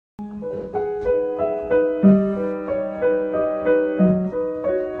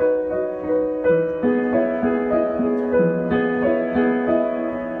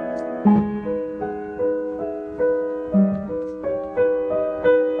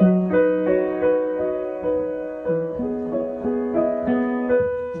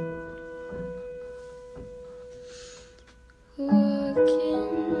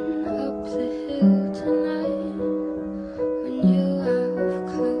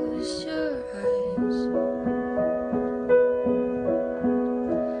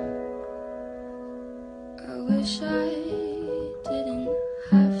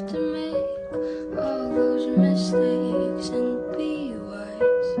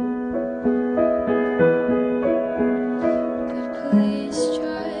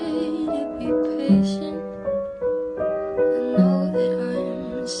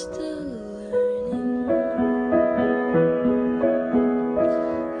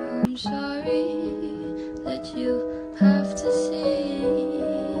that you have to see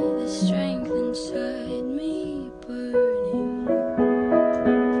the strength inside me burning.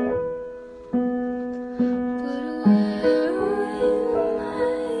 But where are you, my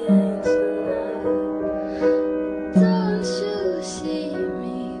tonight? Don't you see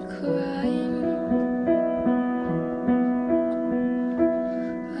me crying?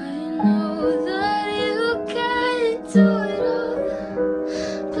 I know that you can't do it all,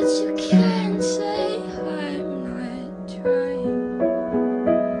 but you can't say I'm not trying.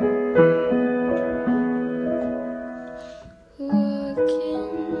 Walking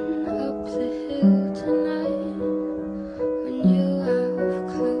up the hill tonight when you have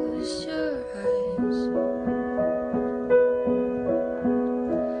closed your eyes.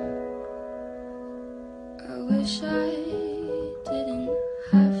 I wish I didn't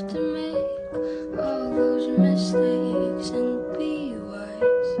have to make all those mistakes and be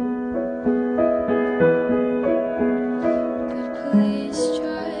wise. But please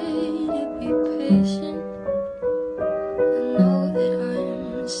try to be patient. I know that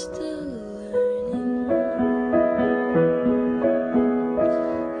I'm still learning.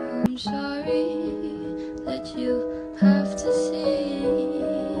 I'm sorry that you have to see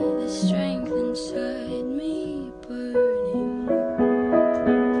the strength inside me burning.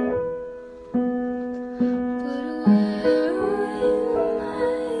 But where are you, my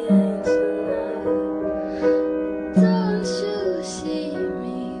tonight? Don't you see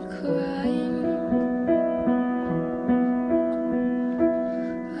me crying?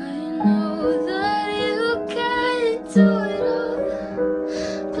 I know that you can't do it